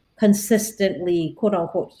are consistently quote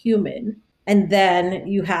unquote human. And then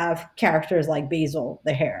you have characters like Basil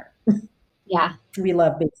the hare. Yeah. We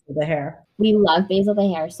love Basil the hare. We love Basil the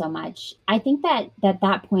hare so much. I think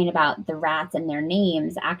that point about the rats and their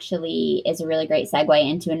names actually is a really great segue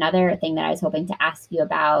into another thing that I was hoping to ask you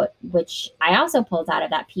about, which I also pulled out of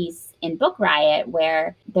that piece in Book Riot,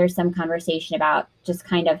 where there's some conversation about just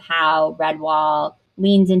kind of how Redwall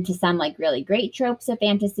leans into some like really great tropes of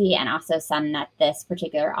fantasy and also some that this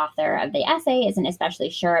particular author of the essay isn't especially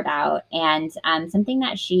sure about. And something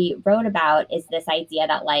that she wrote about is this idea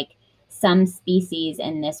that like some species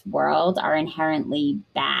in this world are inherently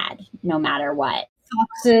bad no matter what.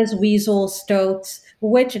 Foxes, weasels, stoats,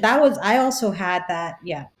 which that was, I also had that.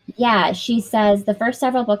 Yeah. Yeah, she says the first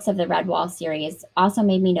several books of the Redwall series also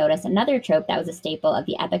made me notice another trope that was a staple of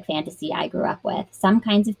the epic fantasy I grew up with. Some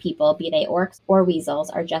kinds of people, be they orcs or weasels,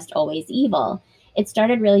 are just always evil. It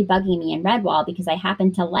started really bugging me in Redwall because I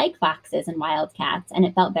happened to like foxes and wildcats, and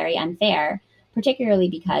it felt very unfair, particularly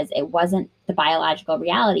because it wasn't the biological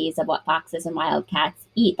realities of what foxes and wildcats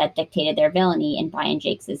eat that dictated their villainy in Brian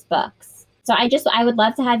Jakes' books. So I would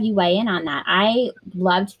love to have you weigh in on that. I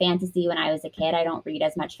loved fantasy when I was a kid. I don't read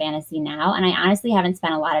as much fantasy now, and I honestly haven't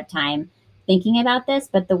spent a lot of time thinking about this,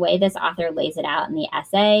 but the way this author lays it out in the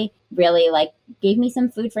essay really like gave me some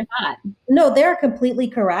food for thought. No, they're completely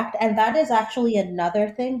correct. And that is actually another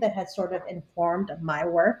thing that has sort of informed my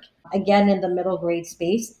work, again, in the middle grade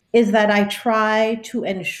space, is that I try to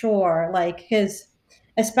ensure, like, his,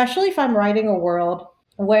 especially if I'm writing a world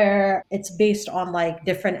where it's based on like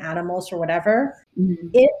different animals or whatever,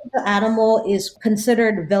 Mhm. if the animal is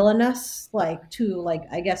considered villainous, like to like,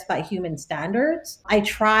 I guess by human standards, I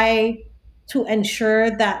try to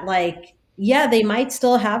ensure that like, yeah, they might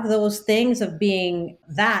still have those things of being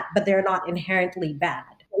that, but they're not inherently bad.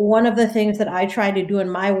 One of the things that I try to do in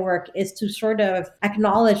my work is to sort of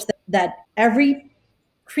acknowledge that every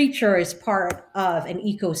creature is part of an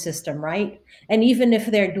ecosystem, right? And even if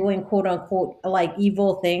they're doing quote unquote like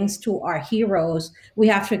evil things to our heroes, we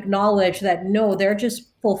have to acknowledge that no, they're just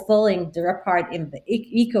fulfilling their part in the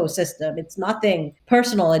ecosystem. It's nothing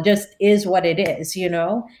personal. It just is what it is.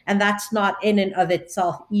 And that's not in and of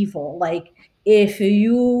itself evil. Like if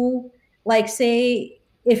you like say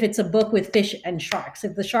if it's a book with fish and sharks,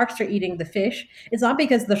 if the sharks are eating the fish, it's not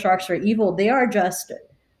because the sharks are evil. They are just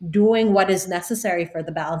doing what is necessary for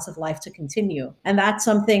the balance of life to continue. And that's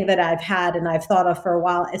something that I've had and I've thought of for a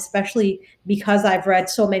while, especially because I've read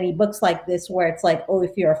so many books like this where it's like, oh,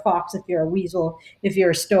 if you're a fox, if you're a weasel, if you're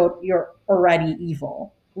a stoat, you're already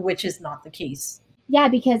evil, which is not the case. Yeah,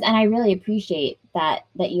 because and I really appreciate that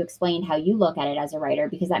you explained how you look at it as a writer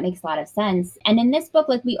because that makes a lot of sense. And in this book,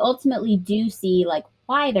 like we ultimately do see like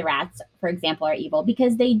why the rats, for example, are evil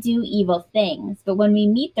because they do evil things. But when we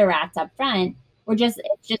meet the rats up front, we're just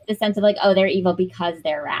it's just the sense of like, oh, they're evil because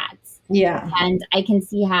they're rats. Yeah. And I can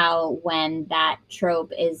see how when that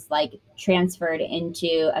trope is like transferred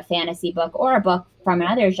into a fantasy book or a book from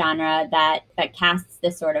another genre that casts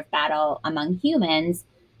this sort of battle among humans,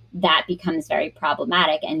 that becomes very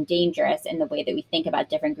problematic and dangerous in the way that we think about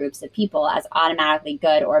different groups of people as automatically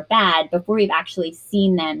good or bad before we've actually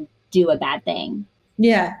seen them do a bad thing.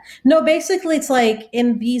 Yeah. No, basically, it's like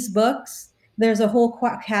in these books, there's a whole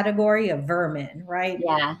category of vermin, right?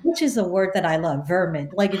 Yeah. Which is a word that I love, vermin.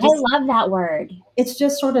 Like I love that word. it's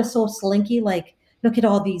just sort of so slinky. Like, look at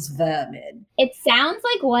all these vermin. It sounds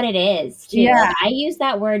like what it is too. Like Yeah. I use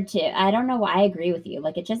that word too. I don't know why I agree with you.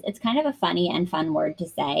 Like it's kind of a funny and fun word to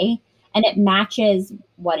say and it matches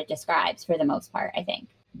what it describes for the most part, I think.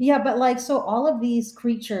 Yeah, but like, so all of these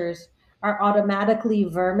creatures are automatically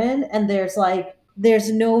vermin, and there's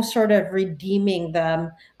no sort of redeeming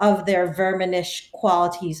them of their verminish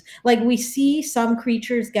qualities. Like, we see some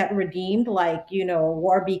creatures get redeemed, like,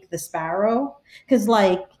 Warbeak the Sparrow, because,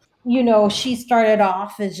 like, she started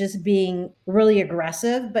off as just being really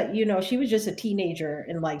aggressive, but, she was just a teenager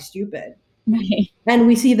and, like, stupid. Right. And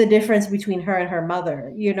we see the difference between her and her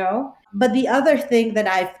mother. But the other thing that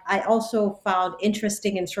I also found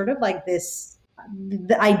interesting in sort of like this,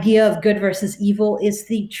 the idea of good versus evil, is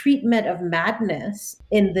the treatment of madness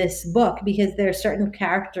in this book, because there are certain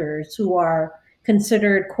characters who are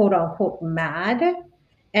considered quote unquote mad,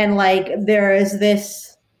 and like there's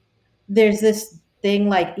this thing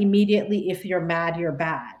like, immediately if you're mad, you're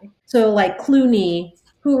bad. So like Clooney,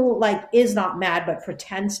 who like is not mad but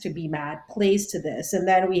pretends to be mad, plays to this. And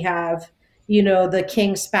then we have, the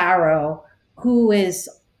King Sparrow, who is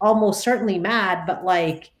almost certainly mad, but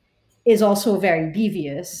like is also very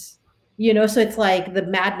devious. So it's like the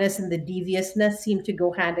madness and the deviousness seem to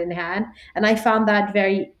go hand in hand. And I found that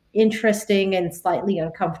very interesting and slightly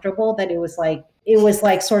uncomfortable, that it was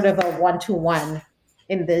like sort of a one-to-one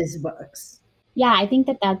in these books. Yeah, I think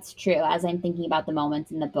that that's true. As I'm thinking about the moments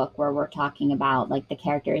in the book where we're talking about like the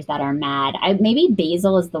characters that are mad, maybe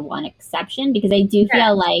Basil is the one exception because I do Yeah.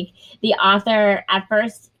 feel like the author at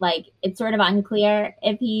first, like it's sort of unclear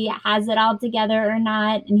if he has it all together or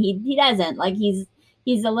not, and he doesn't. Like he's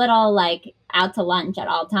a little like out to lunch at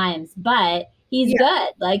all times, but he's Yeah.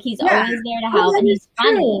 good. Like he's Yeah. always there to Oh, help, that and is he's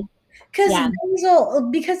true. funny. Because Yeah, Basil,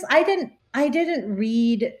 because I didn't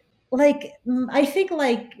read, like, I think,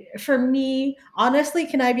 like, for me, honestly,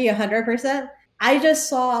 can I be 100%? I just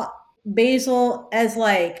saw Basil as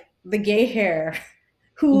like the gay hair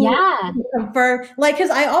who yeah, confirmed, like, because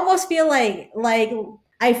I almost feel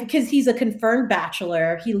because he's a confirmed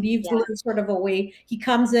bachelor. He yeah. lives sort of away. He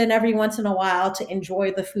comes in every once in a while to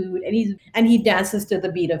enjoy the food, and he dances to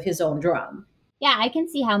the beat of his own drum. Yeah, I can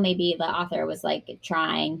see how maybe the author was like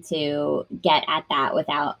trying to get at that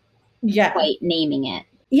without Yeah. quite naming it.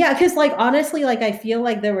 Yeah, because like, honestly, like, I feel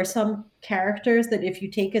like there were some characters that if you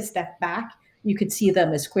take a step back, you could see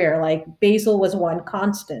them as queer. Like Basil was one,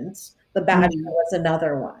 Constance, the Badger Mhm. was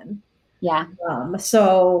another one. Yeah.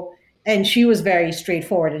 So, and she was very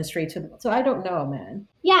straightforward and straight to the. So I don't know, man.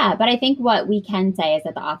 Yeah, but I think what we can say is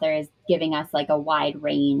that the author is giving us like a wide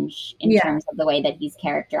range in Yeah, terms of the way that he's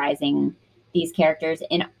characterizing these characters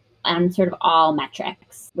in on sort of all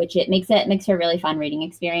metrics, which it makes for a really fun reading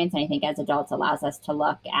experience. And I think as adults allows us to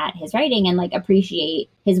look at his writing and like appreciate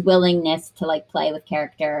his willingness to like play with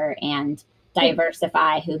character and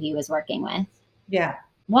diversify who he was working with. yeah,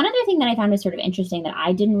 One other thing that I found was sort of interesting that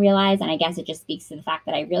I didn't realize, and I guess it just speaks to the fact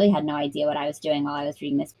that I really had no idea what I was doing while I was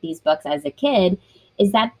reading these books as a kid,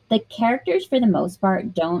 is that the characters for the most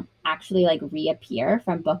part don't actually like reappear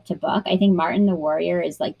from book to book. I think Martin the Warrior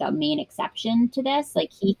is like the main exception to this.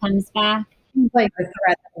 Like he comes back. seems like the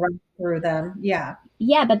thread that runs through them. Yeah,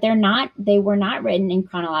 Yeah, but they were not written in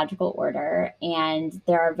chronological order, and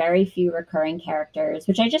there are very few recurring characters,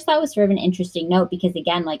 which I just thought was sort of an interesting note because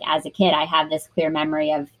again, like as a kid, I have this clear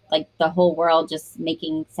memory of like the whole world just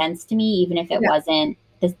making sense to me, even if it yeah. wasn't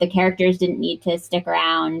the characters didn't need to stick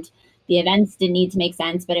around, the events didn't need to make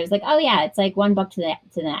sense, but it was like, oh yeah, it's like one book to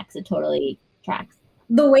the next. It totally tracks.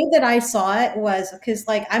 The way that I saw it was because,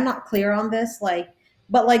 like, I'm not clear on this. Like,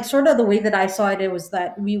 But like sort of the way that I saw it, it was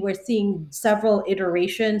that we were seeing several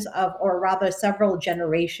iterations of, or rather several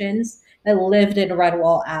generations that lived in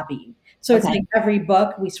Redwall Abbey. So it's like Okay. every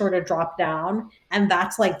book we sort of drop down, and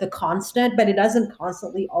that's like the constant, but it doesn't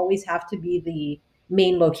constantly always have to be the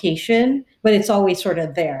main location, but it's always sort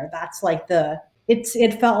of there. That's like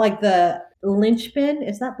it felt like the linchpin.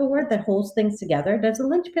 Is that the word that holds things together? Does the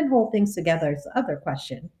linchpin hold things together? Is the other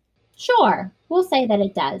question. Sure. We'll say that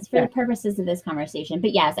it does for Yeah. the purposes of this conversation.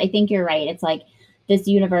 But yes, I think you're right. It's like this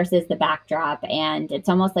universe is the backdrop, and it's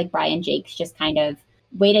almost like Brian Jakes just kind of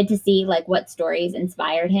waited to see like what stories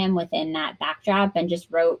inspired him within that backdrop and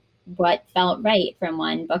just wrote what felt right from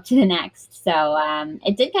one book to the next. So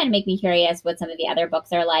it did kind of make me curious what some of the other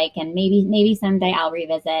books are like, and maybe someday I'll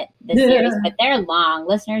revisit this series. But they're long.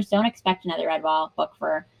 Listeners, don't expect another Redwall book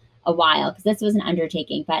for a while because this was an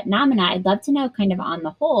undertaking. But Namina, I'd love to know, kind of on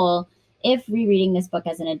the whole, if rereading this book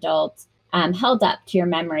as an adult held up to your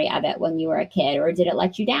memory of it when you were a kid, or did it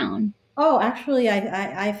let you down? Oh, actually,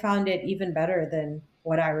 I found it even better than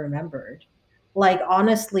what I remembered. Like,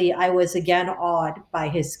 honestly, I was again awed by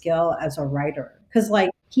his skill as a writer. Because, like,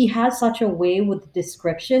 he has such a way with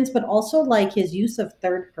descriptions, but also, like, his use of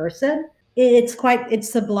third person. It's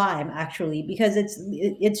sublime, actually, because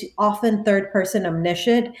it's often third person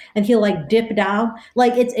omniscient, and he'll, like, dip down.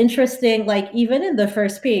 Like, it's interesting, like, even in the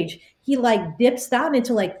first page, he, like, dips down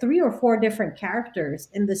into, like, three or four different characters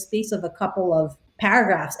in the space of a couple of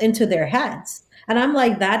paragraphs into their heads. And I'm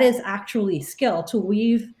like, that is actually skill to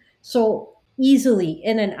weave so easily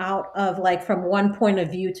in and out of like from one point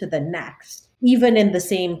of view to the next, even in the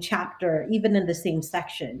same chapter, even in the same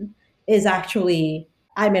section, is actually,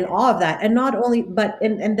 I'm in awe of that. And not only, but,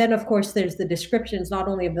 and then of course there's the descriptions, not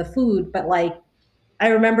only of the food, but like, I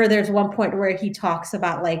remember there's one point where he talks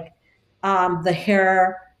about like the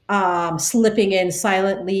hair slipping in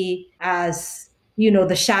silently as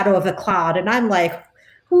the shadow of a cloud, and I'm like,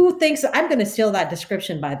 who thinks? I'm going to steal that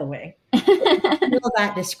description, by the way. Steal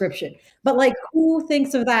that description, but like, who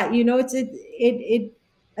thinks of that? It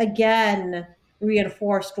again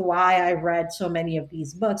reinforced why I read so many of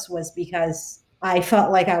these books was because I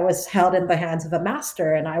felt like I was held in the hands of a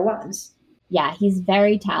master, and I was. Yeah, he's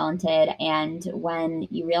very talented. And when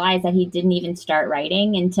you realize that he didn't even start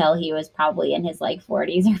writing until he was probably in his like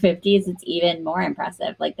 40s or 50s, it's even more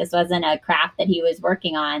impressive. Like, this wasn't a craft that he was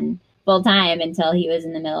working on full time until he was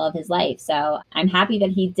in the middle of his life. So I'm happy that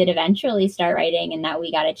he did eventually start writing and that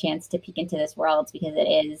we got a chance to peek into this world, because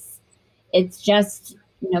it's just,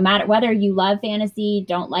 no matter whether you love fantasy,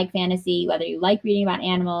 don't like fantasy, whether you like reading about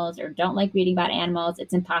animals or don't like reading about animals,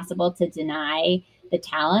 it's impossible to deny the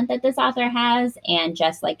talent that this author has, and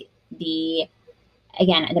just like the,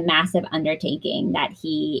 again, the massive undertaking that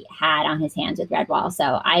he had on his hands with Redwall.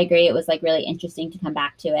 So I agree, it was like really interesting to come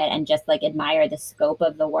back to it and just like admire the scope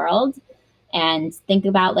of the world and think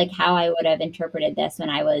about like how I would have interpreted this when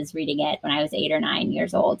I was reading it when I was 8 or 9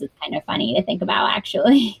 years old. It's kind of funny to think about,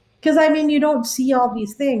 actually. Because I mean, you don't see all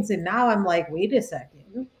these things, and now I'm like, wait a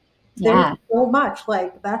second, there's Yeah. so much.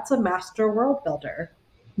 Like, that's a master world builder.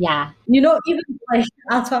 Yeah. Even like,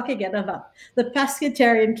 I'll talk again about the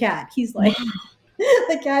pescatarian cat. He's like, Yeah.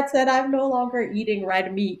 the cat said, I'm no longer eating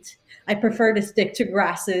red meat. I prefer to stick to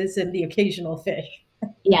grasses and the occasional fish.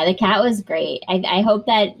 Yeah, the cat was great. I hope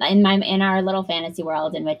that in our little fantasy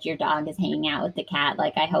world in which your dog is hanging out with the cat,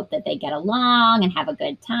 like I hope that they get along and have a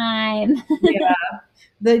good time. Yeah.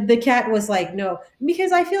 The cat was like, no,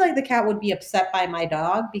 because I feel like the cat would be upset by my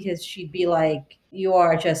dog because she'd be like, you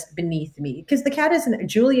are just beneath me. Because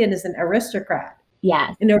Julian is an aristocrat,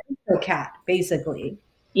 Yes. an aristocrat, basically.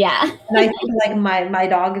 Yeah. And I feel like my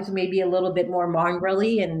dog is maybe a little bit more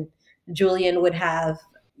mongrelly, and Julian would have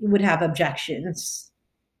objections.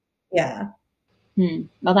 Yeah.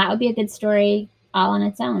 Well, that would be a good story all on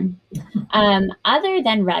its own. Other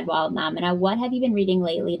than Redwall, Namina, what have you been reading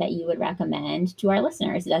lately that you would recommend to our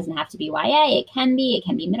listeners? It doesn't have to be YA. It can be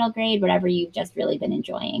middle grade, whatever you've just really been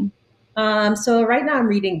enjoying. So right now I'm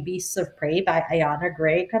reading Beasts of Prey by Ayana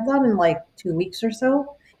Gray. It comes out in like 2 weeks or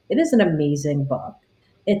so. It is an amazing book.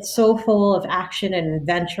 It's so full of action and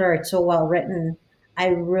adventure. It's so well written. I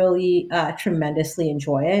really tremendously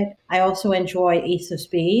enjoy it. I also enjoy Ace of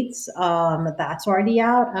Spades. That's already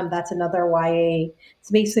out. That's another YA. It's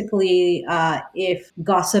basically if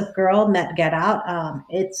Gossip Girl met Get Out.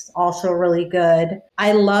 It's also really good.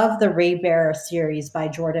 I love the Ray Bear series by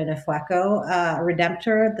Jordan Ifueko.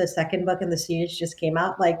 Redemptor, the second book in the series, just came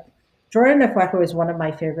out. Like, Jordan Ifueko is one of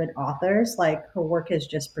my favorite authors. Like, her work is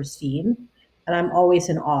just pristine, and I'm always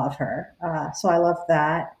in awe of her. So I love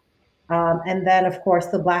that. And then, of course,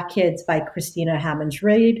 The Black Kids by Christina Hammonds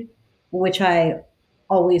Reid, which I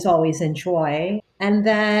always enjoy. And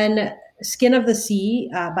then Skin of the Sea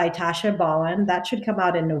by Tasha Bowen, that should come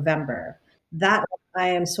out in November. That I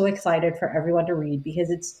am so excited for everyone to read because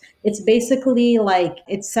it's basically like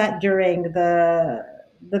it's set during the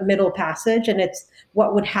Middle Passage, and it's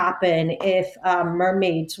what would happen if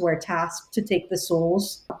mermaids were tasked to take the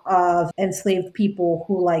souls of enslaved people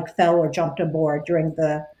who like fell or jumped aboard during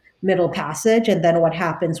the Middle Passage, and then what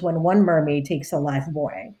happens when one mermaid takes a live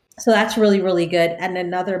boy. So that's really, really good. And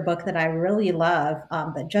another book that I really love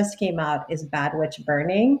that just came out is Bad Witch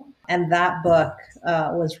Burning. And that book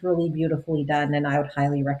was really beautifully done. And I would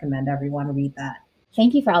highly recommend everyone read that.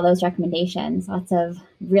 Thank you for all those recommendations. Lots of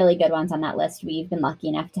really good ones on that list. We've been lucky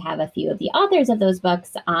enough to have a few of the authors of those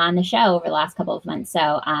books on the show over the last couple of months.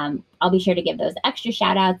 So I'll be sure to give those extra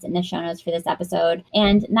shout outs in the show notes for this episode.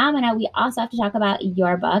 And Namina, we also have to talk about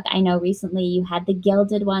your book. I know recently you had the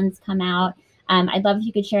Gilded Ones come out. I'd love if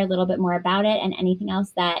you could share a little bit more about it and anything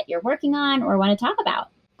else that you're working on or want to talk about.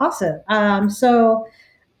 Awesome. So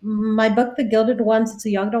my book, The Gilded Ones, it's a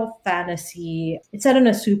young adult fantasy. It's set in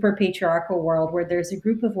a super patriarchal world where there's a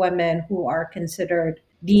group of women who are considered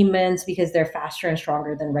demons because they're faster and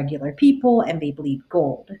stronger than regular people and they bleed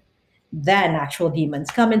gold. Then actual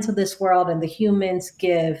demons come into this world and the humans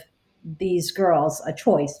give these girls a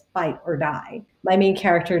choice, fight or die. My main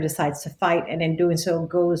character decides to fight, and in doing so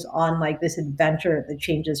goes on like this adventure that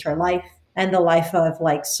changes her life and the life of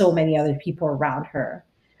like so many other people around her.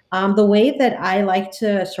 The way that I like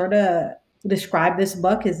to sort of describe this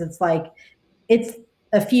book is it's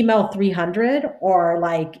a female 300, or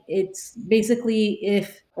like it's basically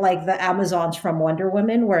if like the Amazons from Wonder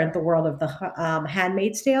Woman were in the world of the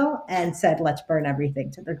Handmaid's Tale and said, let's burn everything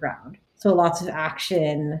to the ground. So lots of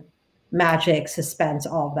action, magic, suspense,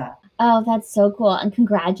 all of that. Oh, that's so cool. And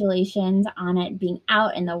congratulations on it being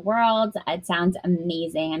out in the world. It sounds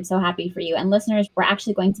amazing. I'm so happy for you. And listeners, we're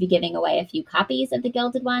actually going to be giving away a few copies of the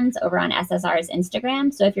Gilded Ones over on SSR's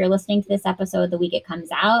Instagram. So if you're listening to this episode the week it comes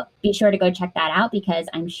out, be sure to go check that out because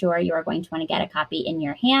I'm sure you are going to want to get a copy in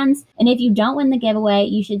your hands. And if you don't win the giveaway,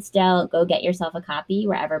 you should still go get yourself a copy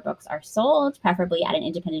wherever books are sold, preferably at an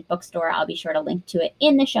independent bookstore. I'll be sure to link to it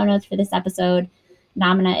in the show notes for this episode.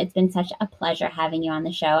 Namina, it's been such a pleasure having you on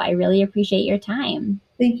the show. I really appreciate your time.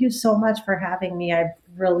 Thank you so much for having me. I've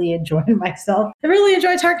really enjoyed myself. I really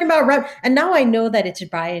enjoyed talking about and now I know that it's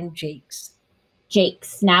Brian Jakes.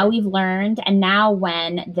 Jakes. Now we've learned. And now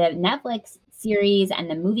when the Netflix series and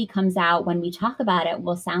the movie comes out, when we talk about it,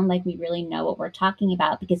 we'll sound like we really know what we're talking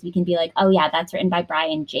about because we can be like, oh yeah, that's written by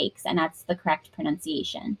Brian Jakes. And that's the correct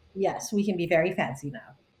pronunciation. Yes, we can be very fancy now.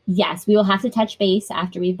 Yes, we will have to touch base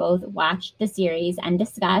after we've both watched the series and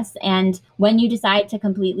discuss. And when you decide to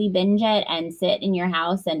completely binge it and sit in your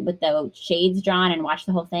house and with the shades drawn and watch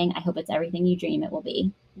the whole thing, I hope it's everything you dream it will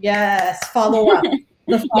be. Yes, follow up.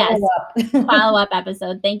 The follow-up. Follow-up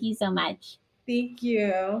episode. Thank you so much. Thank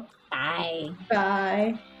you. Bye.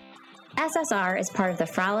 Bye. SSR is part of the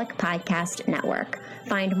Frolic Podcast Network.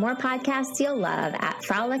 Find more podcasts you'll love at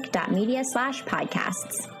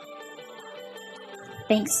frolic.media/podcasts.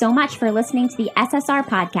 Thanks so much for listening to the SSR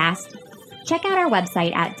Podcast. Check out our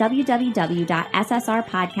website at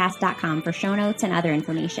www.ssrpodcast.com for show notes and other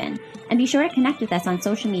information. And be sure to connect with us on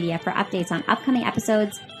social media for updates on upcoming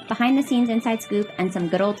episodes, behind-the-scenes inside scoop, and some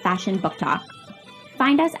good old-fashioned book talk.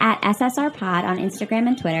 Find us at SSR Pod on Instagram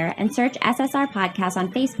and Twitter, and search SSR Podcast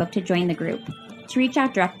on Facebook to join the group. To reach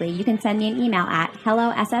out directly, you can send me an email at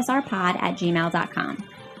hellossrpod@gmail.com.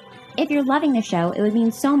 If you're loving the show, it would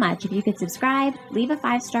mean so much if you could subscribe, leave a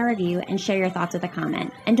 5-star review, and share your thoughts with a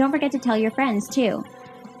comment. And don't forget to tell your friends, too.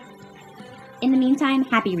 In the meantime,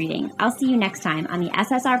 happy reading. I'll see you next time on the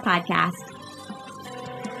SSR Podcast.